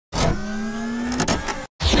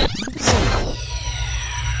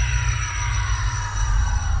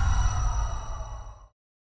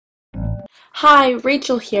Hi,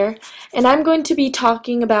 Rachel here, and I'm going to be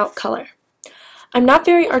talking about color. I'm not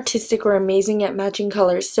very artistic or amazing at matching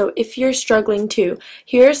colors, so if you're struggling too,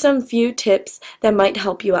 here are some few tips that might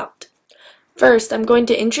help you out. First, I'm going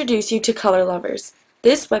to introduce you to Color Lovers.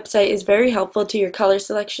 This website is very helpful to your color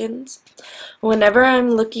selections. Whenever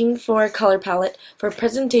I'm looking for a color palette for a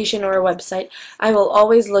presentation or a website, I will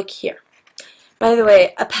always look here. By the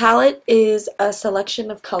way, a palette is a selection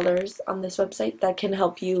of colors on this website that can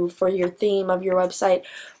help you for your theme of your website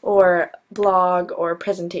or blog or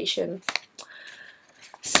presentation.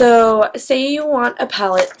 So, say you want a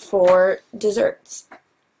palette for desserts.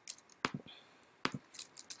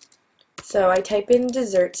 So I type in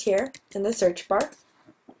desserts here in the search bar,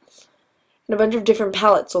 and a bunch of different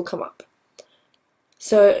palettes will come up.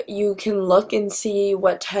 So you can look and see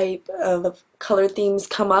what type of color themes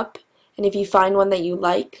come up. And if you find one that you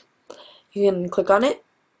like, you can click on it.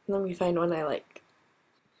 Let me find one I like.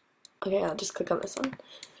 Okay, I'll just click on this one.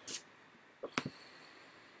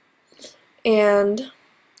 And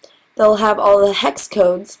they'll have all the hex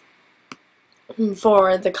codes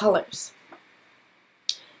for the colors.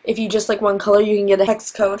 If you just like one color, you can get a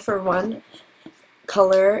hex code for one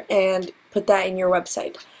color and put that in your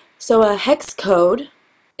website. So a hex code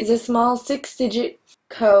is a small 6-digit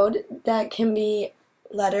code that can be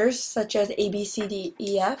letters such as A, B, C, D,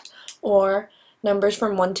 E, F, or numbers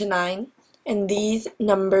from 1 to 9, and these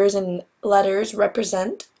numbers and letters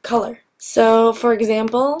represent color. So for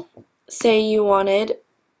example, say you wanted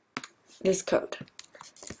this code.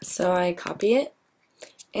 So I copy it,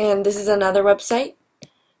 and this is another website,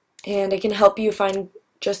 and it can help you find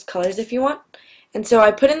just colors if you want. And so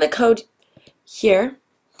I put in the code here,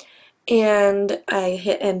 and I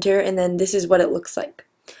hit enter, and then this is what it looks like.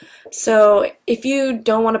 So if you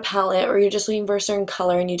don't want a palette or you're just looking for a certain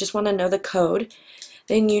color and you just want to know the code,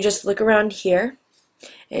 then you just look around here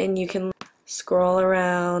and you can scroll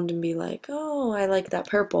around and be like, oh, I like that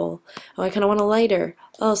purple. Oh, I kind of want a lighter.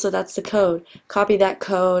 Oh, so that's the code. Copy that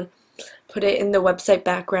code, put it in the website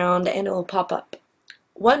background, and it will pop up.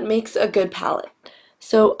 What makes a good palette?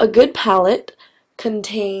 So a good palette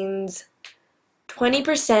contains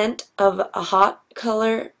 20% of a hot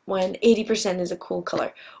color when 80% is a cool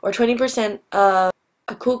color, or 20% of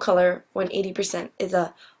a cool color when 80% is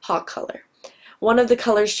a hot color. One of the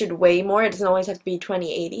colors should weigh more. It doesn't always have to be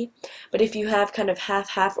 20-80, but if you have kind of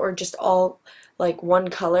half-half or just all like one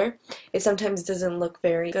color, it sometimes doesn't look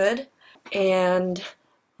very good. And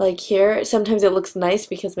like here, sometimes it looks nice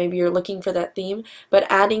because maybe you're looking for that theme, but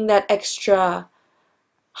adding that extra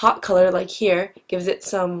hot color like here gives it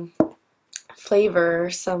some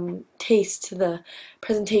flavor, some taste to the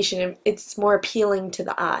presentation, and it's more appealing to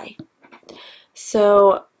the eye.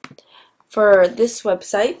 So for this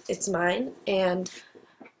website, it's mine, and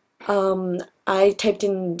I typed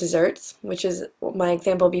in desserts, which is my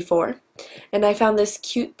example before, and I found this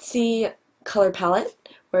cutesy color palette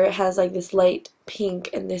where it has like this light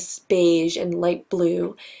pink and this beige and light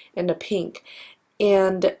blue and a pink.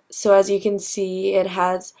 And so as you can see, it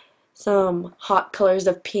has some hot colors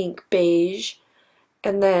of pink, beige,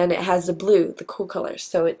 and then it has the blue, the cool colors.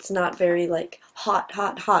 So it's not very like hot,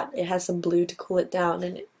 hot, hot. It has some blue to cool it down,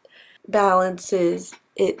 and it balances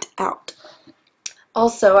it out.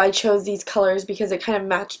 Also, I chose these colors because it kind of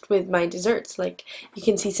matched with my desserts. Like you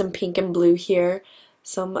can see some pink and blue here,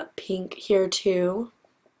 some pink here too,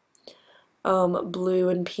 blue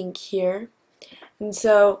and pink here. And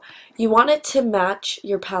so you want it to match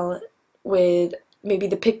your palette with maybe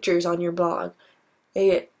the pictures on your blog,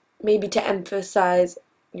 maybe to emphasize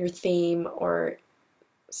your theme or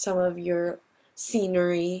some of your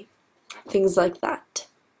scenery, things like that.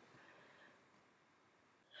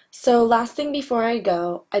 So last thing before I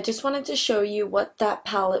go, I just wanted to show you what that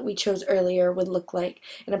palette we chose earlier would look like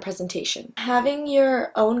in a presentation. Having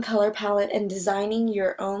your own color palette and designing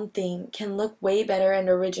your own theme can look way better and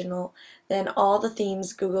original than all the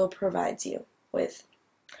themes Google provides you with.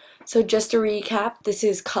 So just to recap, this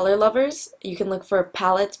is Color Lovers. You can look for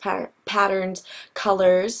palettes, patterns,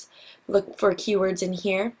 colors, look for keywords in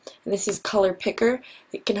here. And this is Color Picker.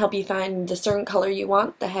 It can help you find the certain color you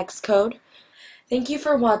want, the hex code. Thank you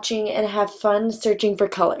for watching, and have fun searching for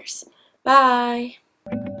colors. Bye!